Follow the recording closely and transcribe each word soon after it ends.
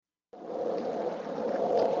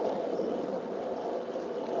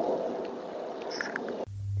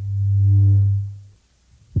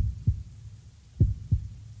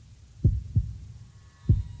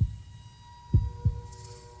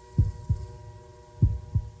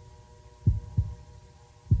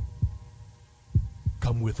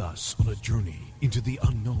Come with us on a journey into the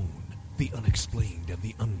unknown, the unexplained, and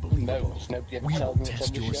the unbelievable. We will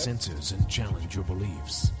test your senses and challenge your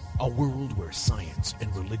beliefs. A world where science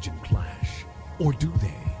and religion clash. Or do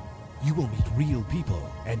they? You will meet real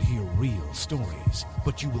people and hear real stories,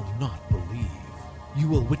 but you will not believe. You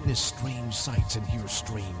will witness strange sights and hear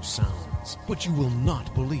strange sounds, but you will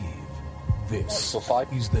not believe. This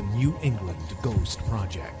is the New England Ghost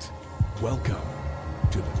Project. Welcome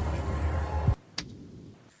to the nightmare.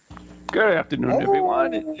 Good afternoon,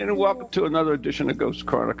 everyone, and welcome to another edition of Ghost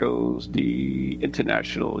Chronicles, the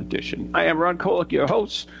International Edition. I am Ron Kolick, your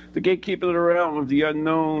host, the gatekeeper of the realm of the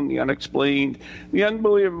unknown, the unexplained, the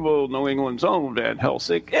unbelievable, New England's own Van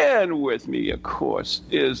Helsing. And with me, of course,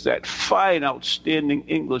 is that fine, outstanding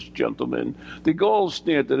English gentleman, the gold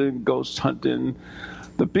standard in ghost hunting,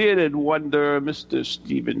 the bearded wonder, Mr.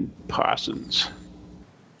 Stephen Parsons.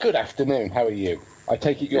 Good afternoon. How are you? I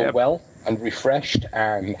take it you're well and refreshed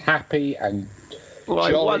and happy and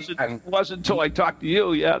jolly. It wasn't until I talked to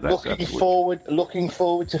you. Yeah, that's looking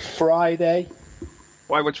forward to Friday.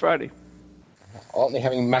 Why? What's Friday? Aren't they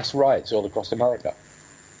having mass riots all across America?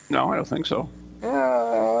 No, I don't think so.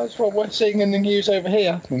 That's what we're seeing in the news over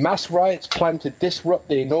here. Mass riots planned to disrupt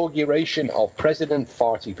the inauguration of President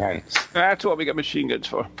Farty Pants. That's what we got machine guns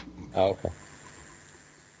for. Oh, okay.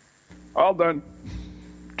 All done.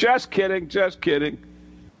 Just kidding.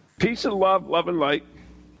 Peace and love and light.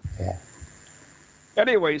 Yeah.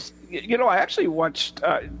 Anyways, I actually watched...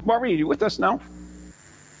 Maureen, you with us now?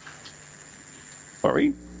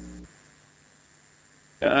 Maureen?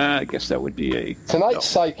 I guess that would be a... Tonight's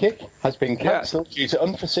Psychic has been cancelled due to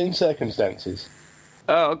unforeseen circumstances.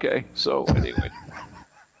 Oh, okay. So, anyway.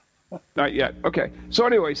 Not yet. Okay. So,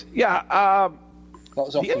 anyways, that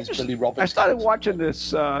was off his Billy Roberts. I started watching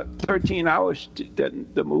this 13 Hours,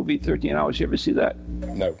 the movie 13 Hours. You ever see that?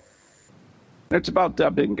 No. It's about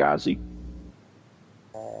Benghazi.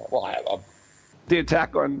 The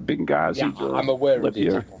attack on Benghazi. Yeah, I'm aware of the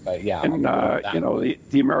attack on Benghazi. Yeah, and,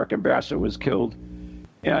 the American ambassador was killed.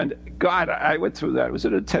 And, God, I went through that. It was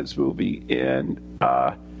an intense movie. And,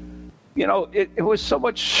 it was so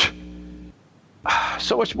much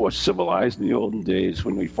more civilized in the olden days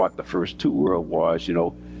when we fought the first two world wars.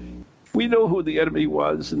 We knew who the enemy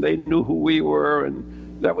was, and they knew who we were, and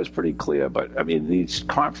that was pretty clear. But I mean, these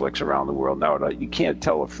conflicts around the world now, you can't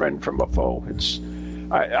tell a friend from a foe.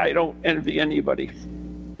 I don't envy anybody.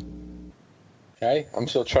 Okay, I'm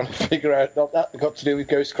still trying to figure out not that got to do with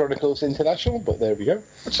Ghost Chronicles International, but there we go.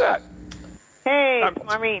 What's that? Hey,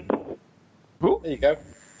 Maureen. Who? There you go.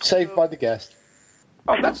 Saved by the guest.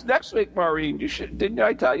 Oh, that's next week, Maureen. Didn't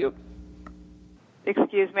I tell you?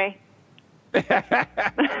 Excuse me. Hi,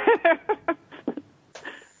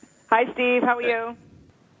 Steve. How are you?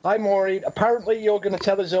 Hi, Maureen. Apparently, you're going to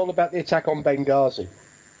tell us all about the attack on Benghazi.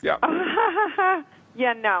 Yeah.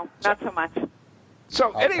 Yeah, no, not so much.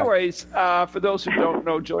 So, anyways, for those who don't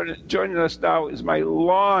know, joining us now is my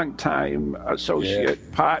longtime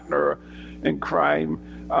associate, partner in crime,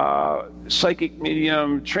 psychic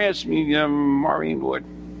medium, trance medium, Maureen Wood.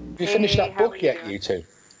 Have you finished that book yet, you two?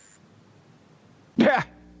 Yeah.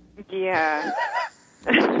 Yeah.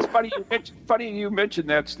 It's funny you mentioned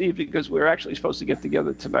that, Steve, because we were actually supposed to get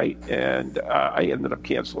together tonight, and I ended up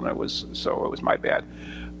canceling. It was my bad.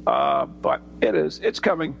 But it's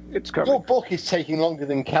coming. Your book is taking longer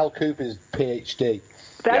than Cal Cooper's PhD.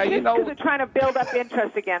 That's just because they're trying to build up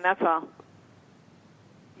interest again. That's all.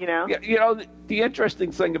 Yeah, the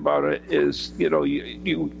interesting thing about it is,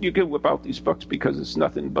 you can whip out these books because it's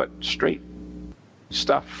nothing but straight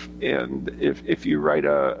stuff. And if you write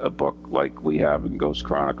a book like we have in Ghost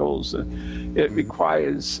Chronicles, it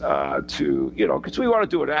requires because we want to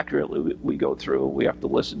do it accurately. We go through. We have to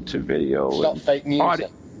listen to video. It's not fake news.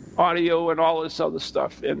 Audio and all this other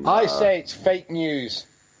stuff. And I say it's fake news.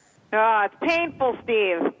 Oh, it's painful,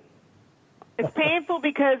 Steve. It's painful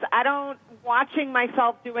because watching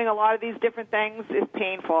myself doing a lot of these different things is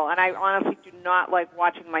painful, and I honestly do not like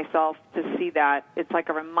watching myself to see that. It's like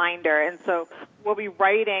a reminder, and so we'll be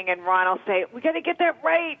writing, and Ron will say, "We got to get that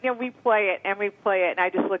right," and we play it, and I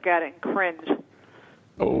just look at it and cringe.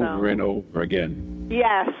 Over and over again.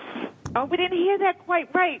 Yes. Oh, we didn't hear that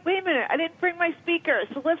quite right. Wait a minute, I didn't bring my speaker,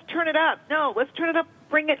 so let's turn it up. No, let's turn it up,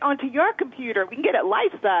 bring it onto your computer. We can get it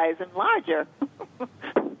life size and larger.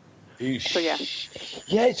 So, yeah.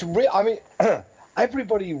 Yeah, it's real. I mean,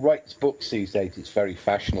 everybody writes books these days. It's very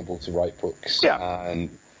fashionable to write books. Yeah. And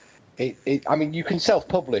I mean, you can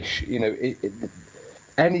self-publish.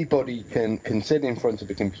 Anybody can sit in front of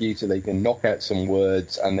a computer. They can knock out some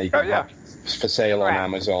words, and they can have it for sale on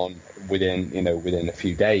Amazon within a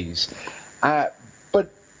few days.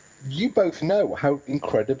 But you both know how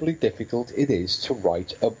incredibly difficult it is to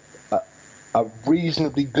write a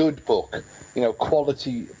reasonably good book,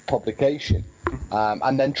 quality publication,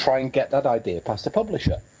 and then try and get that idea past the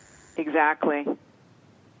publisher. Exactly.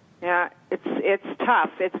 Yeah, it's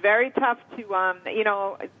tough. It's very tough to,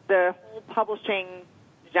 the whole publishing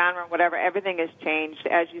genre, whatever, everything has changed.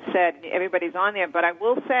 As you said, everybody's on there. But I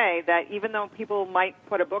will say that even though people might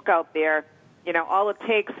put a book out there, all it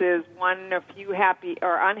takes is one or few happy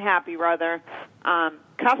or unhappy, rather,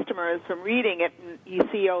 customers from reading it. And you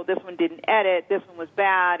see, oh, this one didn't edit, this one was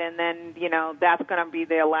bad, and then, that's going to be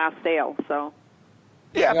their last sale. So.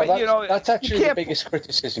 Yeah, but that's actually the biggest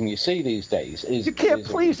criticism you see these days. You can't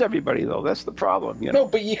please everybody, though. That's the problem. No,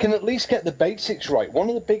 but you can at least get the basics right. One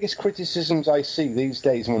of the biggest criticisms I see these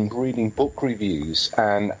days when reading book reviews,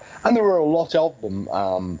 and there are a lot of them.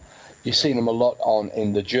 You see them a lot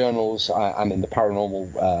in the journals and in the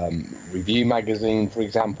Paranormal Review magazine, for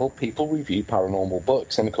example. People review paranormal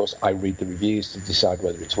books, and of course, I read the reviews to decide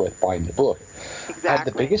whether it's worth buying the book. Exactly. And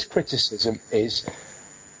the biggest criticism is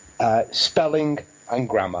spelling and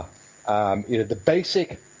grammar. The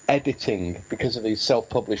basic editing, because of these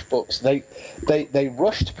self-published books, they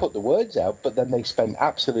rush to put the words out, but then they spend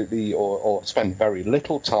absolutely or spend very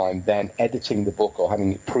little time then editing the book or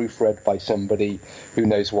having it proofread by somebody who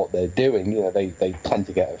knows what they're doing. They tend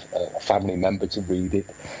to get a family member to read it.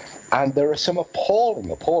 And there are some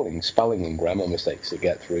appalling spelling and grammar mistakes to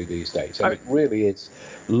get through these days. And it really is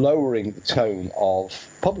lowering the tone of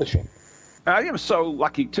publishing. I am so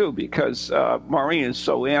lucky, too, because Maureen is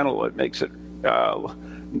so anal. It makes it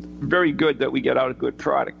very good that we get out a good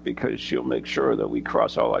product, because she'll make sure that we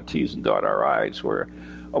cross all our T's and dot our I's, where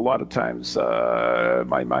a lot of times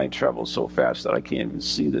my mind travels so fast that I can't even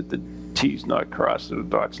see that the T's not crossed and the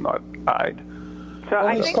dot's not I'd. So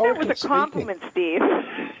I think that was a compliment, Steve.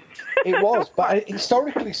 It was, but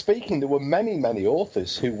historically speaking, there were many, many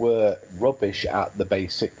authors who were rubbish at the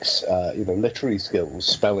basics, literary skills,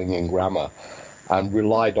 spelling and grammar, and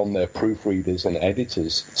relied on their proofreaders and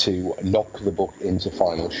editors to knock the book into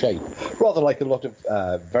final shape. Rather like a lot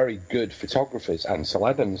of very good photographers, Ansel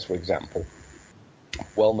Adams, for example,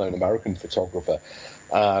 well-known American photographer.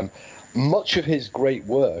 Much of his great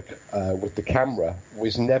work with the camera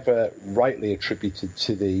was never rightly attributed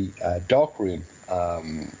to the darkroom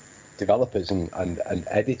developers and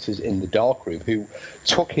editors in the darkroom, who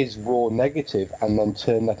took his raw negative and then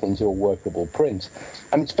turned that into a workable print.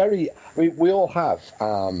 And it's we all have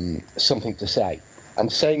something to say,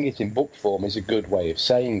 and saying it in book form is a good way of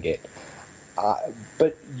saying it.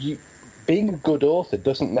 But being a good author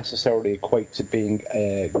doesn't necessarily equate to being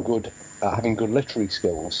having good literary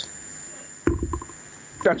skills.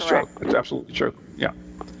 That's true. That's absolutely true. Yeah.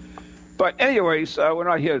 But anyways, we're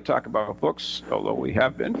not here to talk about books, although we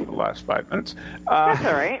have been for the last 5 minutes. That's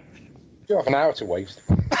all right. You have an hour to waste.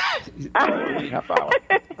 Only a half hour.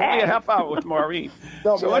 Only a half hour with Maureen.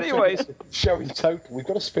 No, so anyways... Showing total. We've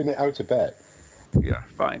got to spin it out a bit. Yeah,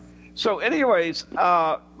 fine. So anyways,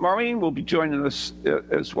 Maureen will be joining us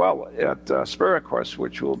as well at Spirit Quest,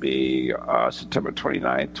 which will be September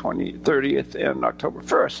 29th, 30th, and October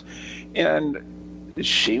 1st. And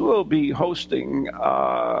she will be hosting...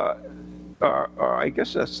 I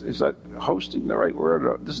guess is that hosting the right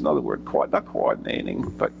word? There's another word, not coordinating,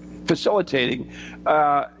 but facilitating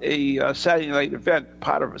a Saturday night event,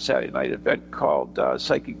 part of a Saturday night event called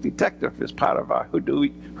Psychic Detective, as part of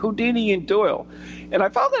Houdini and Doyle. And I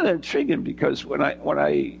found that intriguing, because when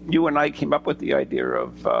you and I came up with the idea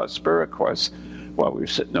of Spirit Quest while we were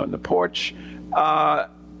sitting on the porch, I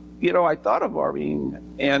thought of Maureen,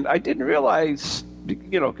 and I didn't realize,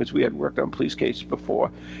 because we had worked on police cases before,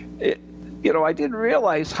 I didn't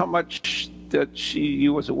realize how much that she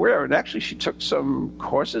was aware. And actually, she took some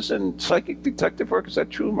courses in psychic detective work. Is that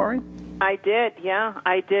true, Maureen? I did, yeah.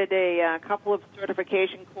 I did a couple of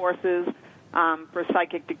certification courses for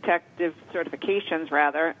psychic detective certifications,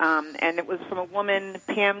 rather. And it was from a woman,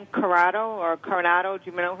 Pam Coronado. Do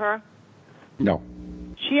you know her? No.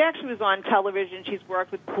 She actually was on television. She's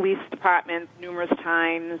worked with police departments numerous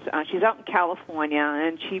times. She's out in California,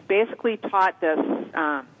 and she basically taught this,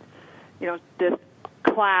 this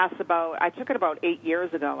class I took it about 8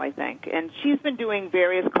 years ago, I think. And she's been doing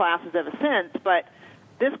various classes ever since, but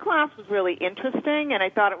this class was really interesting, and I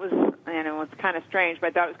thought it was, it's kind of strange, but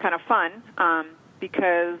I thought it was kind of fun,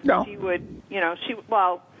 because she would,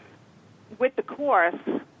 with the course,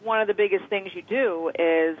 one of the biggest things you do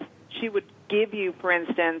is she would give you, for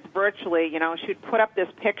instance, virtually, she'd put up this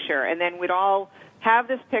picture, and then we'd all have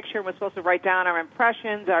this picture, and we're supposed to write down our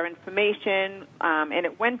impressions, our information, and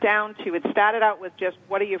it went down to, it started out with just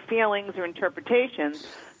what are your feelings or interpretations,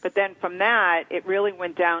 but then from that, it really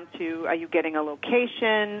went down to, are you getting a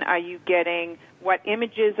location? Are you getting, what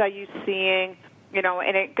images are you seeing? You know,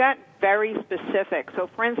 and it got very specific. So,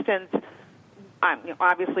 for instance,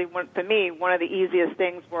 obviously, for me, one of the easiest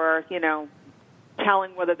things were, you know,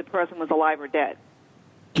 telling whether the person was alive or dead.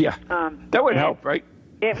 Yeah, that would help, right?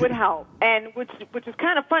 It would help, and which is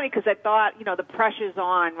kind of funny because I thought, you know, the pressure's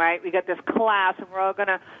on, right? We got this class, and we're all going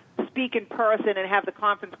to speak in person and have the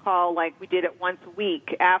conference call like we did it once a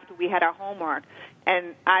week after we had our homework.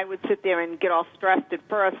 And I would sit there and get all stressed at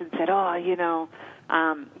first and said, oh, you know,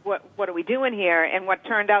 what are we doing here? And what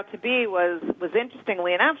turned out to be was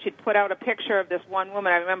interestingly enough, she'd put out a picture of this one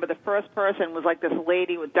woman. I remember the first person was like this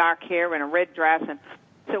lady with dark hair and a red dress, and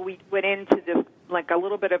so we went into this, like a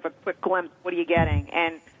little bit of a quick glimpse, what are you getting?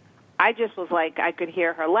 And I just was like, I could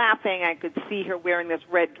hear her laughing. I could see her wearing this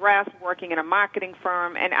red dress, working in a marketing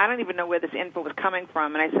firm, and I don't even know where this info was coming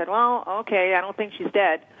from. And I said, well, okay, I don't think she's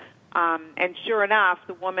dead. And sure enough,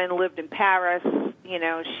 the woman lived in Paris. You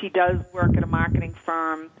know, she does work at a marketing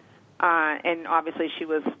firm, and obviously she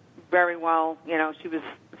was very well, you know, she was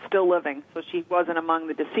still living, so she wasn't among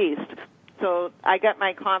the deceased. So I got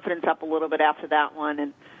my confidence up a little bit after that one,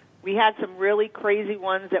 and we had some really crazy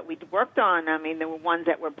ones that we worked on. I mean, there were ones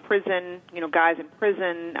that were prison, you know, guys in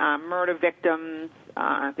prison, murder victims.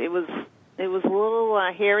 It was a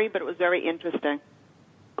little hairy, but it was very interesting.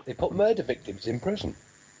 They put murder victims in prison.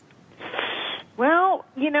 Well,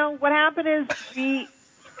 you know, what happened is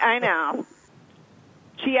I know.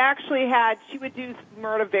 She would do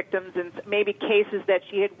murder victims and maybe cases that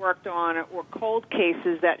she had worked on or cold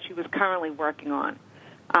cases that she was currently working on.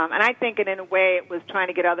 And I think in a way it was trying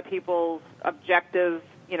to get other people's objective,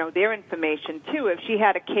 you know, their information too. If she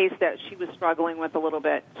had a case that she was struggling with a little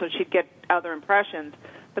bit, so she'd get other impressions.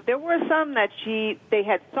 But there were some that they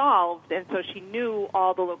had solved, and so she knew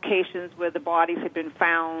all the locations where the bodies had been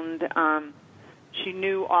found. She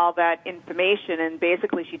knew all that information, and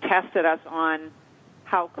basically she tested us on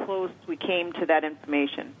how close we came to that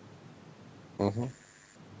information. Mm-hmm.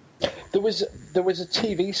 There was a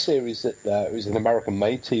TV series that it was an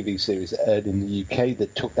American-made TV series that aired in the UK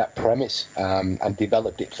that took that premise and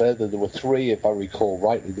developed it further. There were three, if I recall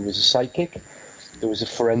rightly. There was a psychic, there was a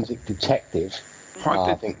forensic detective.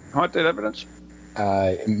 Haunted evidence?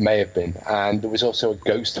 It may have been. And there was also a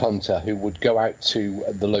ghost hunter who would go out to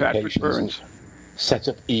the locations and set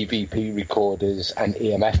up EVP recorders and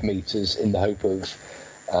EMF meters in the hope of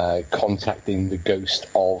contacting the ghost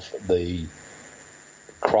of the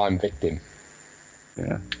crime victim.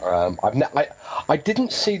 Yeah. I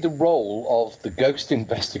didn't see the role of the ghost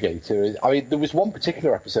investigator. I mean, there was one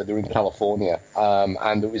particular episode. They were in California,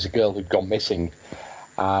 and there was a girl who'd gone missing.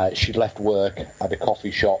 She'd left work at a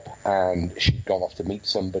coffee shop, and she'd gone off to meet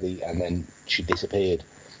somebody, and then she disappeared,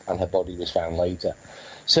 and her body was found later.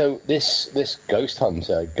 So this ghost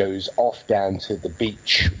hunter goes off down to the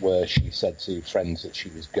beach where she said to friends that she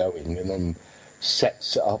was going, and then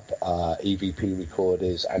sets up EVP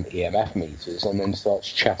recorders and EMF meters, and then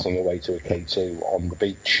starts chatting away to a K2 on the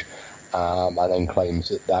beach, and then claims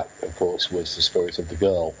that, of course, was the spirit of the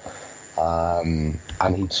girl,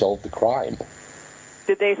 and he'd solved the crime.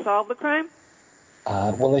 Did they solve the crime?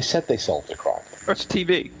 Well, they said they solved the crime. That's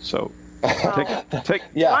TV, so take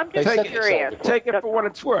I'm just curious. Take it for what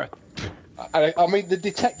it's worth. I mean, the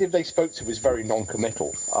detective they spoke to was very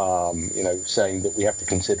non-committal, saying that we have to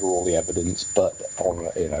consider all the evidence, but,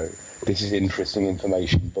 this is interesting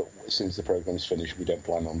information, but since the program's finished, we don't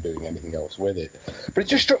plan on doing anything else with it. But it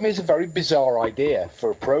just struck me as a very bizarre idea for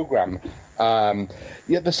a program.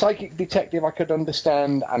 The psychic detective I could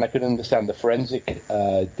understand, and I could understand the forensic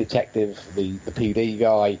detective, the PD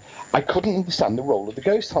guy. I couldn't understand the role of the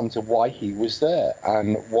ghost hunter, why he was there,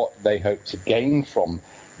 and what they hoped to gain from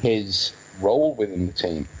his role within the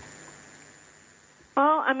team.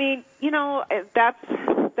 Well, I mean,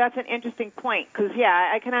 that's an interesting point, because,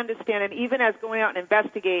 I can understand it. Even as going out and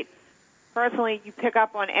investigate, personally, you pick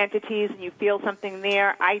up on entities and you feel something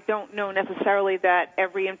there. I don't know necessarily that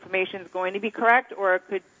every information is going to be correct, or it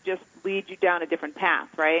could just lead you down a different path,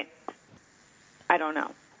 right? I don't know.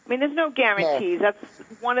 I mean, there's no guarantees. That's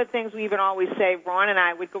one of the things we even always say. Ron and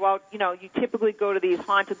I would go out, you typically go to these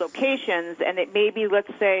haunted locations, and it may be,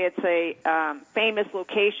 let's say it's a famous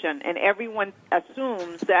location, and everyone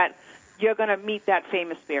assumes that you're going to meet that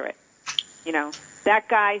famous spirit. That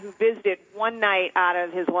guy who visited one night out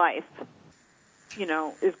of his life,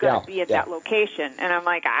 is going to be at that location. And I'm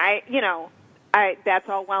like, that's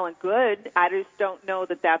all well and good. I just don't know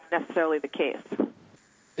that that's necessarily the case.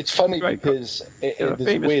 It's funny because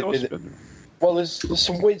there's weird. Well, there's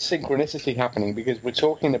some weird synchronicity happening because we're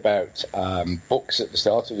talking about books at the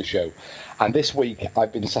start of the show, and this week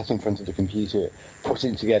I've been sat in front of the computer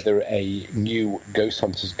putting together a new Ghost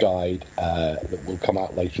Hunters guide that will come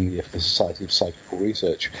out later in the year for the Society of Psychical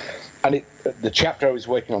Research. And the chapter I was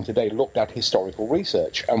working on today looked at historical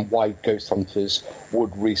research and why Ghost Hunters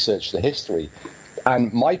would research the history.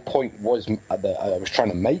 And my point was that I was trying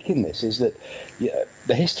to make in this is that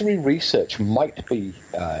the history research might be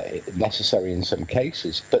necessary in some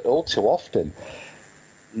cases, but all too often,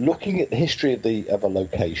 looking at the history of a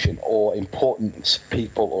location or important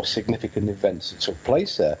people or significant events that took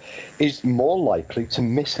place there is more likely to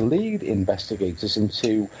mislead investigators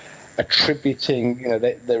into attributing,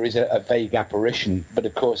 there is a vague apparition, but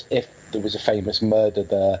of course, if there was a famous murder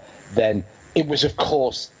there, then it was, of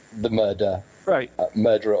course, the murderer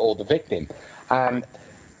or the victim. And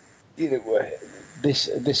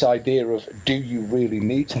this idea of, do you really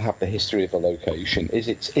need to have the history of a location? Is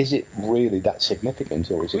it really that significant,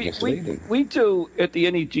 or is it misleading? We do at the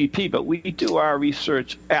NEGP, but we do our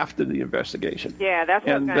research after the investigation. Yeah, that's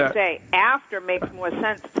what I was going to say. After makes more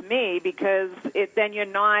sense to me because then you're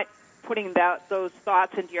not putting those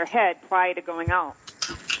thoughts into your head prior to going out.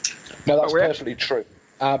 No, that's perfectly true.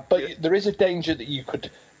 But there is a danger that you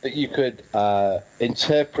could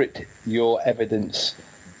interpret your evidence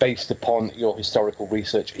based upon your historical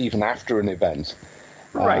research even after an event.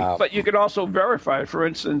 Right, but you can also verify, for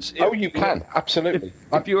instance... you can, absolutely.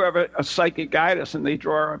 If you have a psychic guidance and they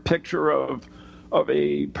draw a picture of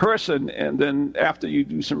a person, and then after you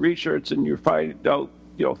do some research and you find out,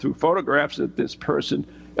 through photographs that this person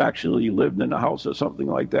actually lived in a house or something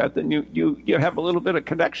like that, then you have a little bit of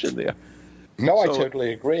connection there. No, I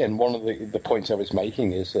totally agree. And one of the points I was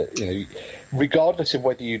making is that, regardless of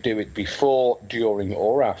whether you do it before, during,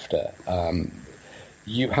 or after,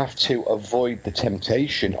 you have to avoid the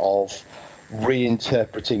temptation of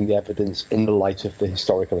reinterpreting the evidence in the light of the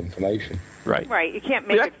historical information. Right. Right. You can't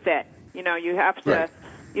make it fit. You have to. Right.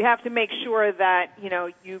 You have to make sure that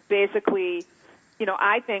you basically.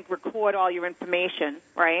 I think record all your information.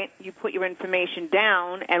 Right. You put your information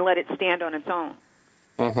down and let it stand on its own.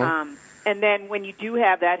 Mm-hmm. And then when you do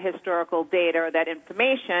have that historical data or that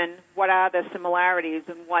information, what are the similarities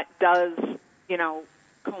and what does,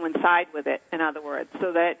 coincide with it, in other words,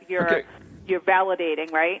 so that you're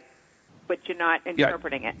validating, right? But you're not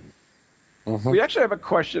interpreting it. Mm-hmm. We actually have a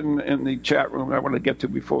question in the chat room I want to get to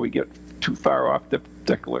before we get too far off the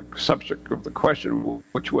particular subject of the question,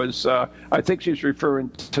 which was, I think she's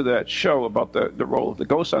referring to that show about the role of the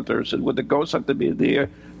ghost hunters, and would the ghost hunter be there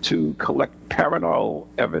to collect paranormal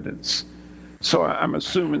evidence? So I'm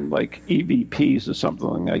assuming like EVPs or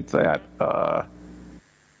something like that.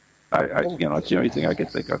 It's the only thing I can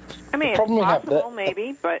think of. I mean, it's possible,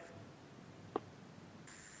 maybe, but...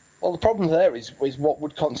 Well, the problem there is what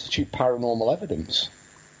would constitute paranormal evidence.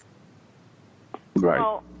 Right.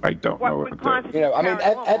 Well, I don't know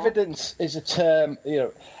what evidence is a term.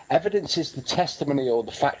 Evidence is the testimony or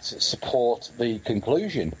the facts that support the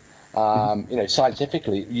conclusion.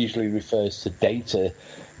 Scientifically, it usually refers to data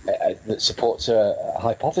that supports a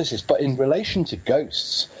hypothesis. But in relation to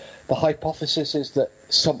ghosts, the hypothesis is that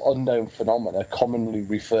some unknown phenomena, commonly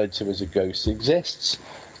referred to as a ghost, exists.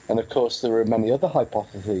 And of course, there are many other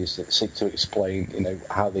hypotheses that seek to explain,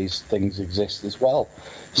 how these things exist as well.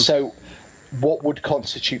 So, what would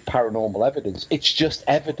constitute paranormal evidence? It's just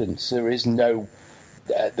evidence. There is no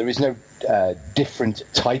different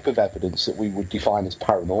type of evidence that we would define as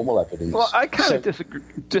paranormal evidence. Well, I kind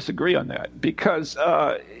of disagree on that because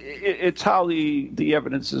it's how the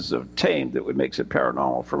evidence is obtained that makes it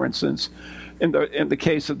paranormal. For instance, in the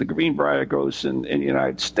case of the Greenbrier ghost in the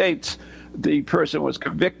United States, the person was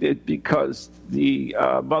convicted because the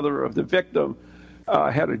mother of the victim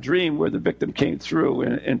had a dream where the victim came through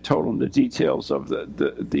and told him the details of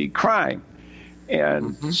the crime.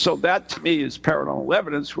 And so that, to me, is paranormal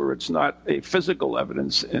evidence where it's not a physical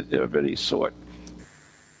evidence of any sort.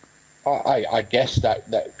 I guess that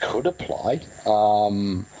could apply.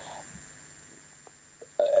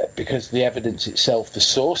 Because the evidence itself, the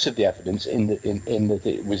source of the evidence in that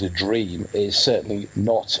it was a dream, is certainly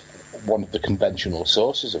not one of the conventional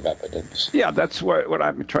sources of evidence. Yeah, that's what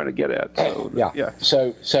I'm trying to get at.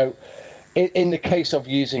 So, So in the case of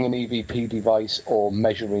using an EVP device or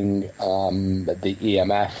measuring the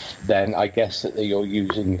EMF, then I guess that you're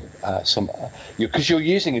using because you're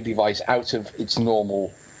using a device out of its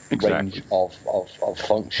normal range of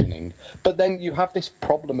functioning. But then you have this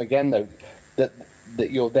problem again, though, that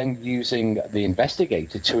you're then using the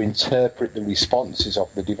investigator to interpret the responses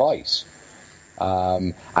of the device.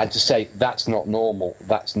 And to say that's not normal,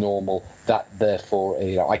 that's normal, that therefore,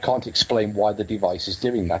 I can't explain why the device is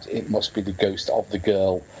doing that. It must be the ghost of the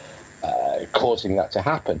girl causing that to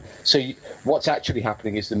happen. So what's actually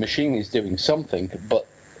happening is the machine is doing something, but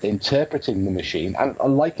interpreting the machine,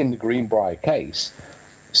 and like in the Greenbrier case,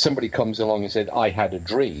 somebody comes along and said, I had a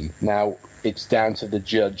dream. Now, it's down to the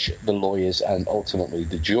judge, the lawyers, and ultimately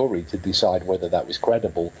the jury to decide whether that was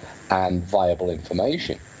credible and viable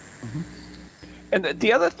information. Mm-hmm. And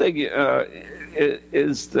the other thing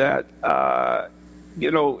is that,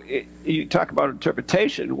 you talk about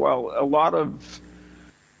interpretation. Well, a lot of,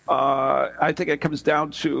 I think it comes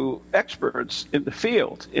down to experts in the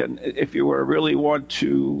field. And if you really want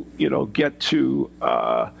to, get to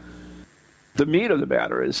the meat of the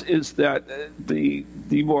matter is that the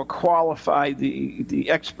more qualified the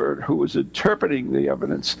expert who is interpreting the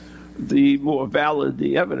evidence, the more valid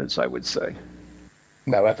the evidence, I would say.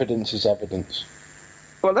 No, evidence is evidence.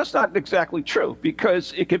 Well, that's not exactly true,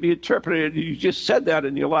 because it can be interpreted. You just said that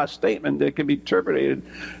in your last statement. It can be interpreted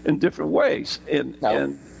in different ways.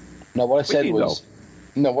 What I said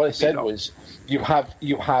was you have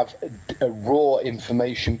a raw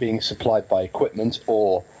information being supplied by equipment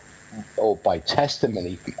or by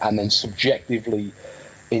testimony, and then subjectively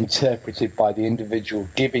interpreted by the individual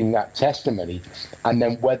giving that testimony, and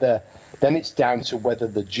then it's down to whether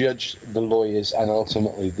the judge, the lawyers, and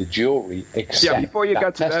ultimately the jury accept. Yeah, before you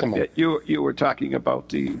got to testimony. that bit, you were talking about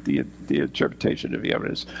the interpretation of the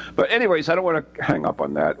evidence. But anyways, I don't want to hang up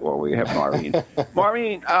on that while we have Maureen.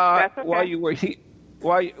 Maureen, okay. while you were here,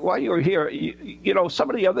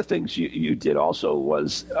 some of the other things you did also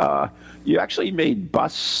was you actually made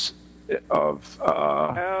busts of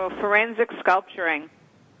forensic sculpturing.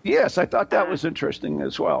 Yes, I thought that was interesting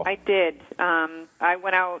as well. I did. I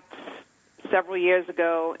went out several years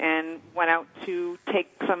ago and went out to take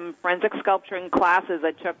some forensic sculpturing classes.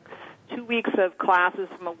 I took 2 weeks of classes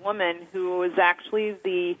from a woman who was actually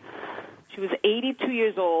she was 82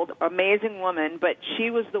 years old, amazing woman, but she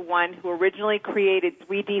was the one who originally created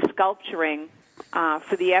 3D sculpturing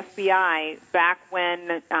for the FBI back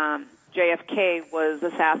when JFK was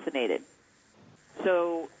assassinated.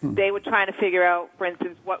 So they were trying to figure out, for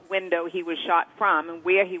instance, what window he was shot from and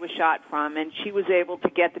where he was shot from, and she was able to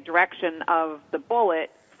get the direction of the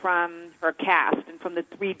bullet from her cast and from the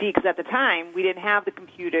 3D, because at the time we didn't have the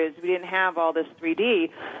computers, we didn't have all this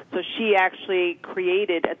 3D, so she actually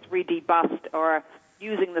created a 3D bust or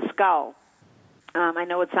using the skull. I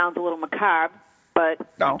know it sounds a little macabre, but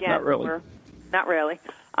no, again, not really. Not really.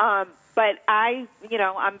 But I'm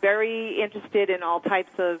very interested in all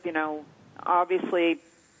types of, obviously,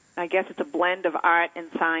 I guess it's a blend of art and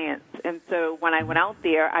science. And so when I went out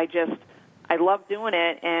there, I loved doing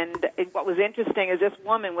it. And what was interesting is this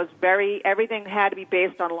woman was everything had to be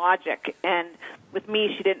based on logic. And with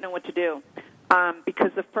me, she didn't know what to do.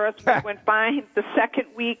 Because the first week went fine. The second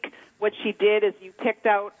week, what she did is you picked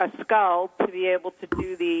out a skull to be able to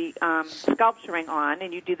do the sculpturing on,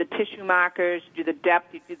 and you do the tissue markers, you do the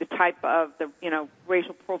depth, you do the type of the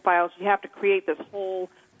racial profiles. You have to create this whole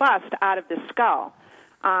bust out of this skull.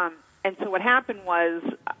 And so what happened was,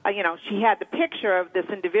 she had the picture of this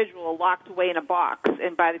individual locked away in a box,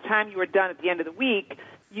 and by the time you were done at the end of the week,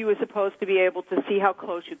 you were supposed to be able to see how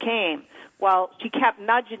close you came. Well, she kept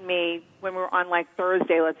nudging me when we were on,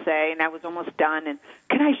 Thursday, let's say, and I was almost done, and,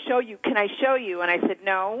 can I show you? And I said,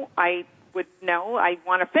 no, I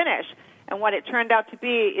want to finish. And what it turned out to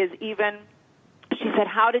be is she said,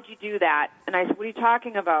 how did you do that? And I said, what are you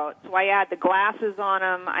talking about? So I had the glasses on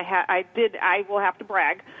him. I will have to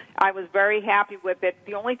brag. I was very happy with it.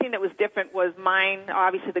 The only thing that was different was mine,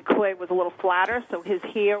 obviously the clay was a little flatter, so his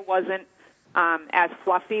hair wasn't as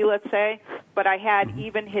fluffy, let's say. But I had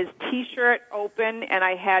even his T-shirt open, and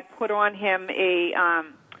I had put on him a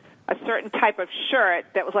certain type of shirt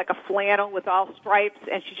that was like a flannel with all stripes,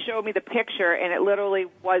 and she showed me the picture, and it literally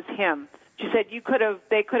was him. She said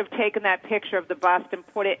they could have taken that picture of the bust and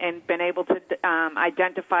put it and been able to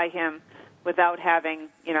identify him without having,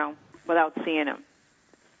 without seeing him.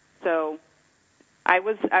 So I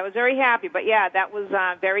was very happy. But yeah, that was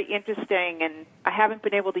very interesting, and I haven't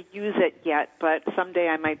been able to use it yet, but someday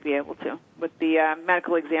I might be able to with the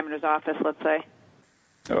medical examiner's office, let's say.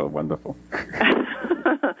 Oh, wonderful!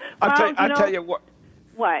 I'll tell you what.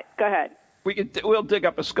 What? Go ahead. We'll dig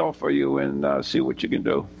up a skull for you and see what you can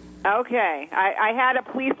do. Okay. I had a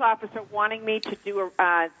police officer wanting me to do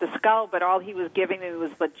the skull, but all he was giving me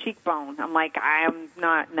was the cheekbone. I'm like,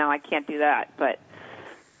 I can't do that. But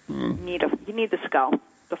you need the skull.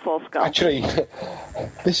 the full skull. Actually,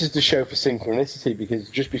 this is the show for synchronicity, because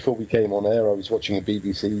just before we came on air, I was watching a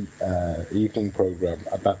BBC evening programme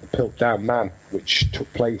about the Piltdown Man, which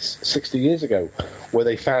took place 60 years ago, where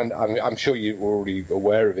they found, I'm sure you're already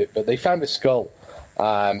aware of it, but they found a skull,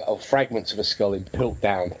 of fragments of a skull in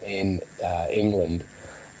Piltdown in England.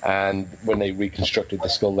 And when they reconstructed the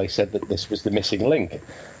skull, they said that this was the missing link.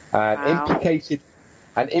 Wow. Implicated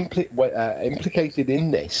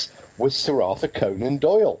in this was Sir Arthur Conan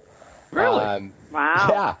Doyle. Really? Wow.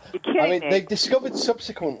 Yeah. You're kidding me. They discovered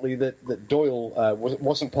subsequently that Doyle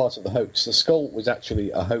wasn't part of the hoax. The skull was actually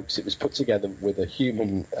a hoax. It was put together with a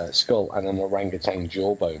human skull and an orangutan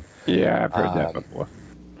jawbone. Yeah, I've heard that before.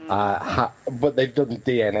 But they've done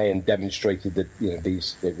DNA and demonstrated that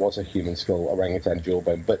it was a human skull, orangutan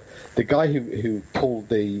jawbone. But the guy who pulled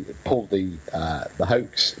the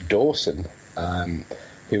hoax, Dawson,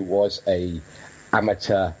 who was a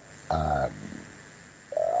amateur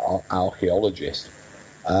archaeologist,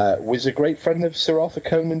 was a great friend of Sir Arthur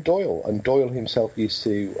Conan Doyle, and Doyle himself used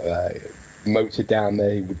to motor down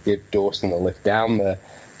there. He would give Dawson a lift down there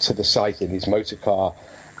to the site in his motor car,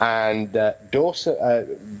 and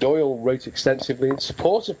Doyle wrote extensively in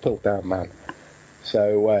support of Piltdown Man.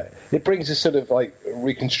 So it brings a sort of like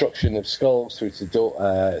reconstruction of skulls through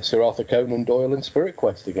to Sir Arthur Conan Doyle and Spirit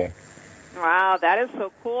Quest again. Wow, that is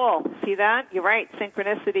so cool. See that? You're right.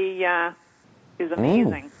 Synchronicity is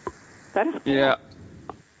amazing. That is cool. Yeah.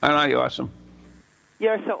 I know you're awesome.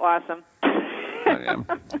 You're so awesome. I am.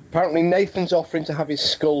 Apparently Nathan's offering to have his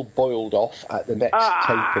skull boiled off at the next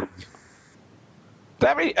taping.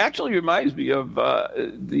 That actually reminds me of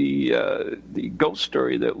the ghost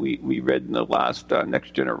story that we read in the last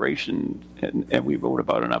Next Generation, and we wrote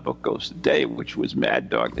about in our book Ghost of Day, which was Mad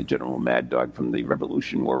Dog, the General Mad Dog from the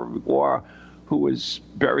Revolutionary War, who was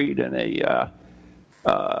buried in a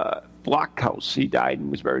blockhouse. He died and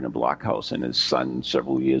was buried in a blockhouse, and his son,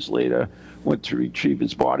 several years later, went to retrieve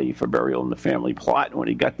his body for burial in the family plot. And when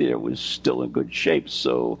he got there, it was still in good shape.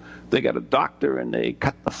 So they got a doctor, and they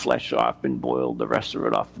cut the flesh off and boiled the rest of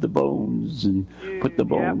it off the bones and put the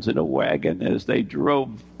bones in a wagon. As they drove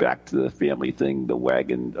back to the family thing, the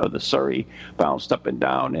wagon, or the surrey, bounced up and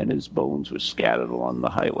down, and his bones were scattered along the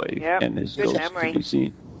highway. Yep. And his Good ghost memory. could be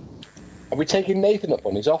seen. Are we taking Nathan up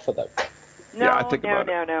on his offer, though? No, Yeah, I think about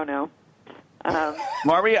it. No.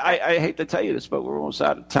 Maury, I hate to tell you this, but we're almost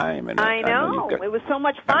out of time. And I know. It was so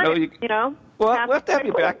much fun. Well, we'll have to have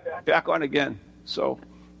you back on again. So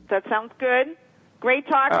that sounds good. Great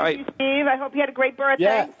talking to you, Steve. I hope you had a great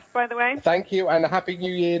birthday, by the way. Thank you, and a Happy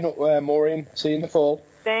New Year, Maureen. See you in the fall.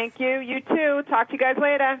 Thank you. You too. Talk to you guys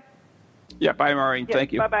later. Yeah, bye, Maureen. Yes,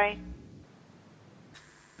 Thank you. Bye-bye.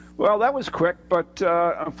 Well, that was quick, but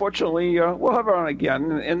unfortunately, we'll have her on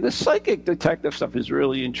again. And this psychic detective stuff is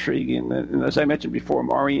really intriguing. And as I mentioned before,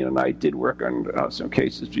 Maureen and I did work on some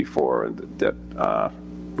cases before that,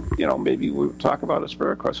 maybe we'll talk about a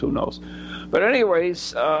Spirit Quest, who knows. But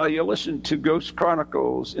anyways, you're listening to Ghost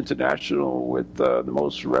Chronicles International with the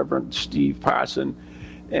most Reverend Steve Parson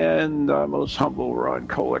and most humble Ron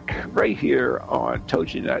Kolick, right here on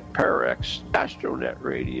TogiNet, Pararex, Astronet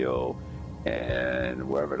Radio, and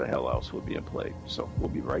wherever the hell else will be in play. So we'll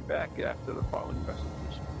be right back after the following messages.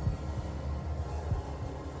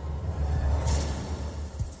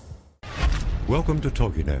 Welcome to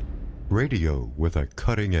TogiNet, radio with a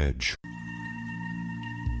cutting edge.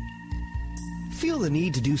 Feel the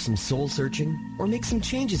need to do some soul searching or make some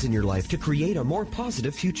changes in your life to create a more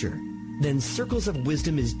positive future? Then Circles of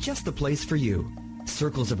Wisdom is just the place for you.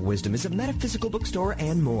 Circles of Wisdom is a metaphysical bookstore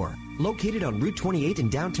and more, located on Route 28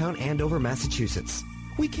 in downtown Andover, Massachusetts.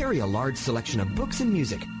 We carry a large selection of books and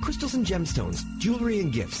music, crystals and gemstones, jewelry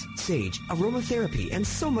and gifts, sage, aromatherapy, and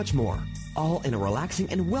so much more, all in a relaxing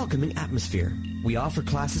and welcoming atmosphere. We offer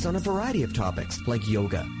classes on a variety of topics like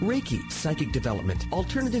yoga, Reiki, psychic development,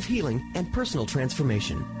 alternative healing, and personal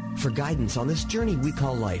transformation. For guidance on this journey we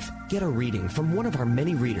call life, get a reading from one of our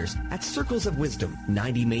many readers at Circles of Wisdom,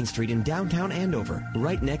 90 Main Street in downtown Andover,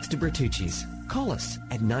 right next to Bertucci's. Call us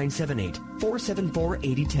at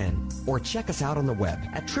 978-474-8010 or check us out on the web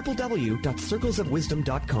at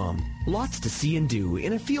www.circlesofwisdom.com. Lots to see and do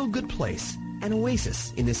in a feel-good place, an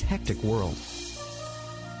oasis in this hectic world.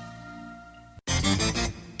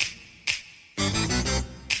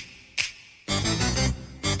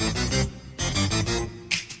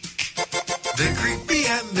 They're creepy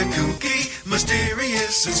and they're kooky,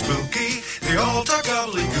 mysterious and spooky. They all talk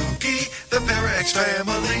gobbledygooky, the Pararex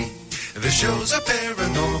family. The shows are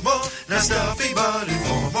paranormal, not stuffy but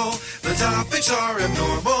informal. The topics are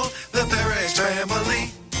abnormal, the Pararex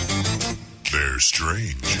family. They're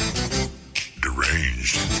strange,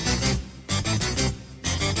 deranged,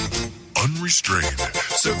 unrestrained.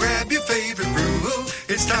 So grab your favorite brew,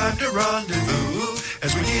 it's time to rendezvous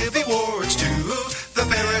as we give awards to the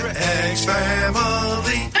Para X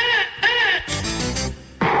family.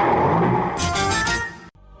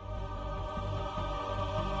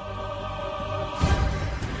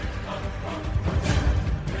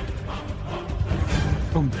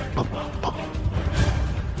 Boom, boom, boom.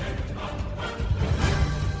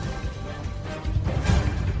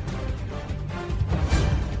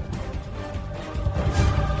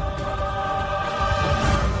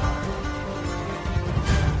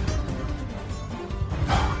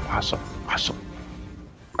 Awesome.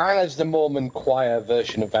 And as the Mormon choir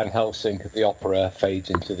version of Van Helsing at the opera fades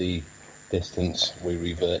into the distance, we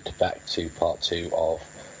revert back to part 2 of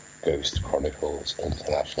Ghost Chronicles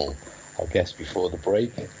International. Our guest before the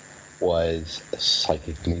break was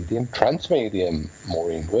psychic medium, trance medium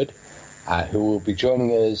Maureen Wood, who will be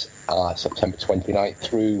joining us September 29th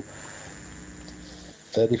through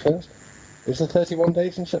 31st. Is there 31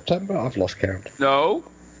 days in September? I've lost count. No.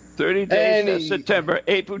 30 days in September,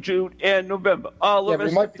 April, June, and November. All of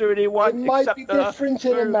us are 31. It might be different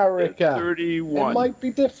in America. 31. It might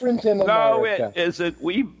be different in America. No, it isn't.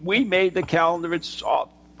 We made the calendar. It's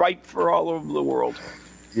right for all over the world.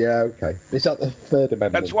 Yeah, okay. Is that the Third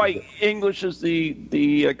Amendment? That's why English is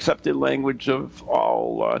the accepted language of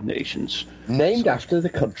all nations. Named after the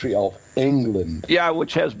country of England. Yeah,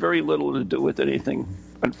 which has very little to do with anything,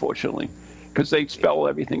 unfortunately. Because they spell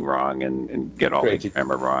everything wrong and get all the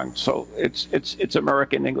grammar wrong. So it's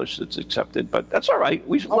American English that's accepted, but that's all right.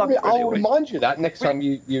 We should love it anyway. I'll remind you that next time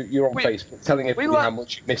you're on Facebook, telling everybody how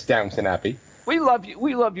much you miss Downton Abbey. We love you.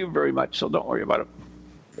 We love you very much, so don't worry about it.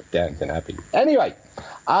 Downton Abbey. Anyway,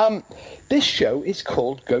 this show is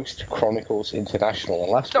called Ghost Chronicles International.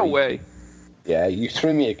 And last week, way. Yeah, you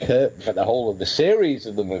threw me a curve for the whole of the series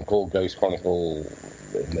of them are called Ghost Chronicle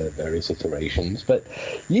in the various iterations, but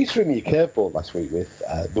you threw me a curveball last week with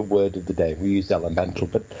the word of the day. We used elemental,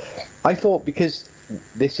 but I thought because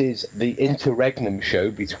this is the interregnum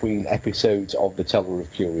show between episodes of The Teller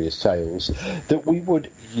of Curious Tales that we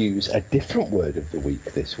would use a different word of the week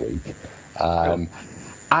this week.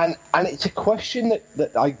 And it's a question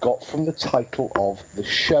that I got from the title of the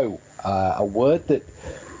show, a word that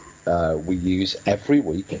we use every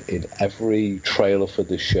week in every trailer for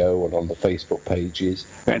the show and on the Facebook pages.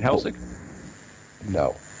 Van Helsing?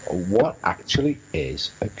 No. What actually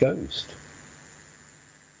is a ghost?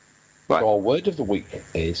 What? So our word of the week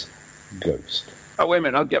is ghost. Oh, wait a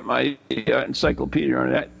minute. I'll get my encyclopedia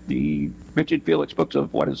on that. The Richard Felix books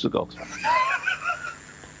of What is a Ghost?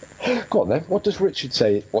 Go on then. What does Richard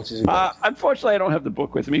say? What is a ghost? Unfortunately, I don't have the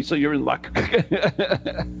book with me, so you're in luck.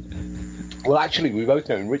 Well, actually, we both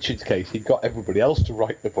know in Richard's case, he got everybody else to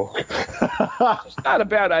write the book. It's not a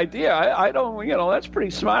bad idea. I don't, that's pretty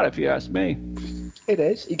smart if you ask me. It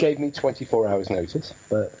is. He gave me 24 hours notice.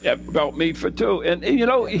 But yeah, about me for two. And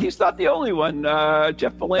he's not the only one.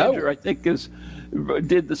 Jeff Belanger, I think,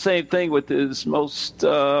 did the same thing with his most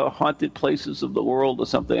haunted places of the world or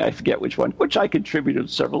something. I forget which one, which I contributed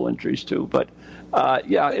several entries to. But,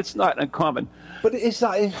 it's not uncommon. But it is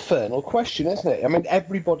that infernal question, isn't it? I mean,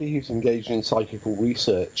 everybody who's engaged in psychical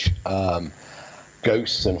research,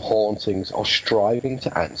 ghosts and hauntings, are striving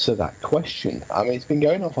to answer that question. I mean, it's been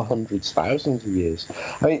going on for hundreds, thousands of years.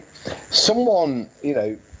 I mean,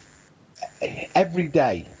 every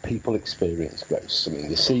day people experience ghosts. I mean,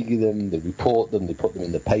 they see them, they report them, they put them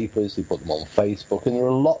in the papers, they put them on Facebook, and there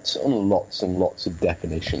are lots and lots and lots of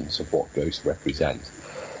definitions of what ghosts represent.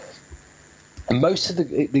 And most of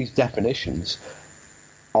these definitions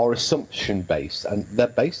are assumption-based, and they're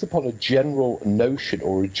based upon a general notion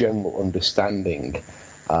or a general understanding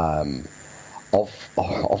of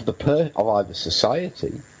either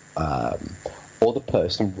society or the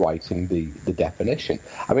person writing the definition.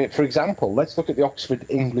 I mean, for example, let's look at the Oxford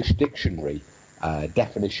English Dictionary.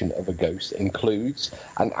 Definition of a ghost includes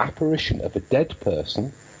an apparition of a dead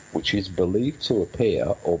person which is believed to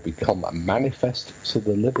appear or become manifest to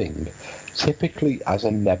the living, typically as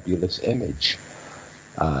a nebulous image.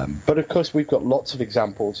 But of course we've got lots of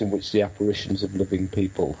examples in which the apparitions of living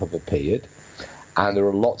people have appeared, and there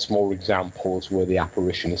are lots more examples where the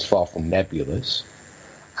apparition is far from nebulous.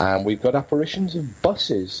 And we've got apparitions of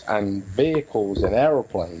buses and vehicles and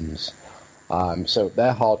aeroplanes, so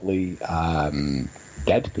they're hardly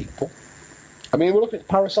dead people. I mean, we look at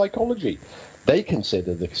parapsychology. They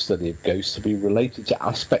consider the study of ghosts to be related to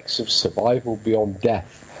aspects of survival beyond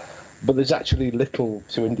death. But there's actually little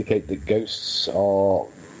to indicate that ghosts are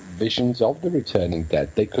visions of the returning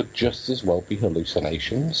dead. They could just as well be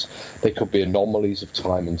hallucinations. They could be anomalies of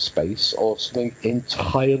time and space, or something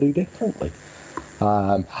entirely differently.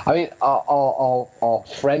 I mean, our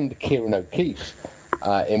friend Kieran O'Keefe,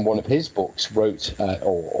 in one of his books, wrote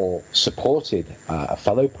or supported a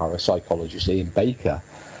fellow parapsychologist, Ian Baker,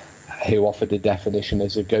 who offered a definition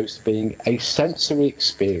as a ghost being a sensory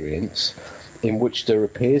experience in which there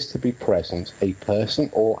appears to be present a person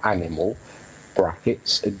or animal,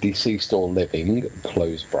 brackets, deceased or living,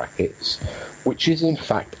 close brackets, which is in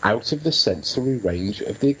fact out of the sensory range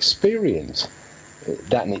of the experience.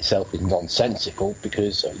 That in itself is nonsensical,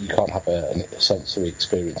 because you can't have a sensory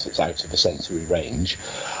experience that's out of the sensory range.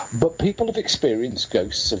 But people have experienced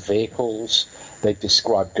ghosts of vehicles, they've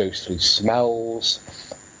described ghostly smells,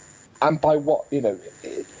 and by what,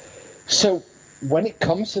 so when it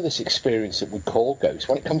comes to this experience that we call ghost,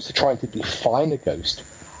 when it comes to trying to define a ghost,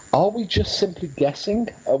 are we just simply guessing?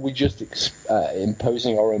 Are we just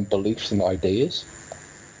imposing our own beliefs and ideas?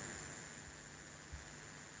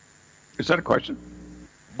 Is that a question?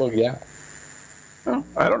 Well, yeah. Oh,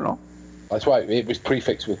 I don't know. That's why it was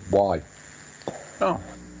prefixed with Y. Oh.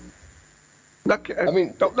 I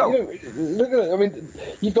mean, don't know. Look at it. I mean,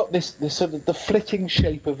 you've got this sort of the flitting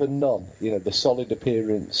shape of a nun. The solid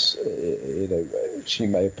appearance. She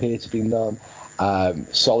may appear to be nun.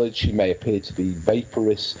 Solid. She may appear to be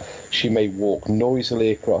vaporous. She may walk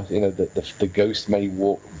noisily across. The ghost may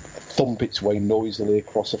thump its way noisily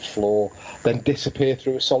across a floor, then disappear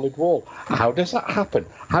through a solid wall. How does that happen?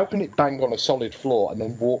 How can it bang on a solid floor and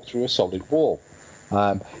then walk through a solid wall?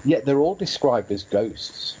 Yet they're all described as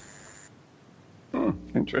ghosts.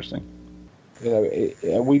 Interesting.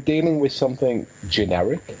 Are we dealing with something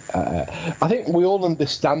generic? I think we all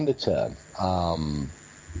understand the term.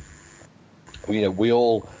 We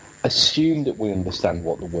all assume that we understand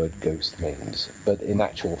what the word ghost means, but in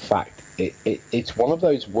actual fact, it's one of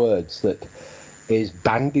those words that is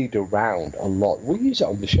bandied around a lot. We use it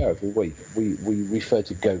on the show every week. We refer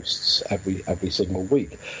to ghosts every single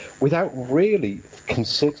week, without really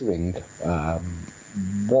considering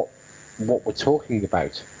what we're talking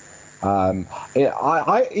about.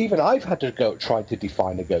 I've had to go try to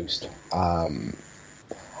define a ghost, and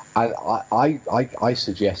I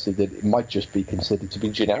suggested that it might just be considered to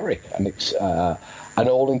be generic, and it's an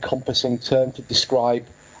all-encompassing term to describe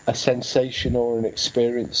a sensation or an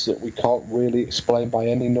experience that we can't really explain by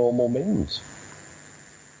any normal means.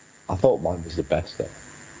 I thought mine was the best, though.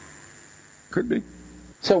 Could be.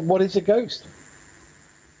 So what is a ghost?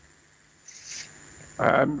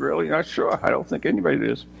 I'm really not sure. I don't think anybody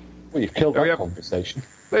is. Well, you've killed that conversation.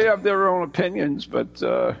 They have their own opinions, but,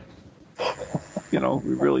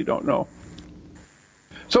 we really don't know.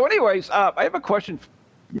 So anyways, I have a question for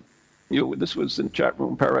you. This was in chat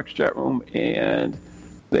room, Pararex chat room, and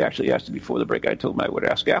they actually asked it before the break. I told them I would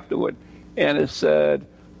ask afterward. And it said,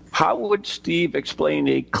 how would Steve explain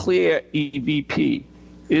a clear EVP?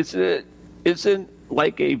 Isn't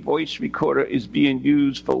like a voice recorder is being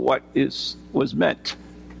used for what was meant?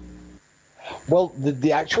 Well,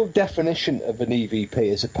 the actual definition of an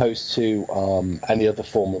EVP, as opposed to any other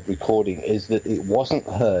form of recording, is that it wasn't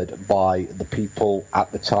heard by the people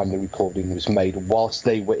at the time the recording was made, whilst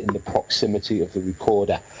they were in the proximity of the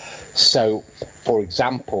recorder. So, for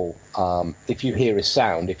example, if you hear a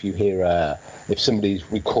sound, if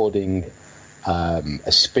somebody's recording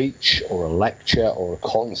a speech or a lecture or a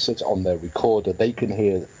concert on their recorder, they can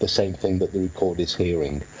hear the same thing that the recorder is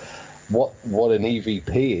hearing. What an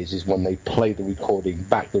EVP is when they play the recording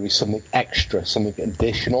back, there is something extra, something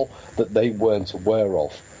additional that they weren't aware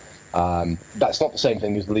of. That's not the same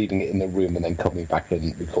thing as leaving it in the room and then coming back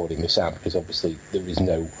and recording the sound, because obviously there is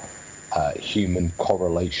no human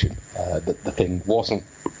correlation, that the thing wasn't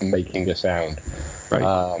making a sound.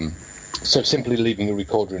 Right. So simply leaving a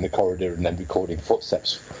recorder in the corridor and then recording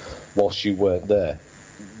footsteps whilst you weren't there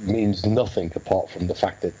means nothing apart from the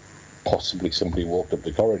fact that possibly somebody walked up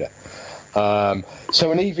the corridor.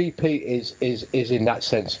 So an EVP is in that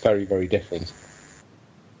sense very, very different.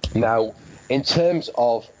 Now, in terms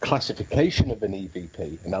of classification of an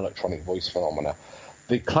EVP, an electronic voice phenomena,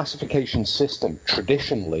 the classification system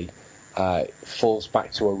traditionally falls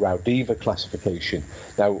back to a Raudive classification.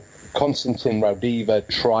 Now, Konstantin Raudive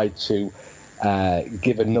tried to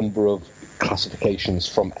give a number of classifications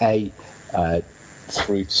from A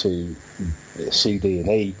through to C, D, and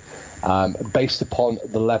E, based upon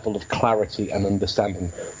the level of clarity and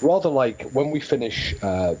understanding. Rather like when we finish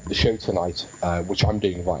the show tonight, which I'm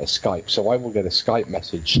doing via Skype, so I will get a Skype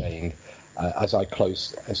message saying, as I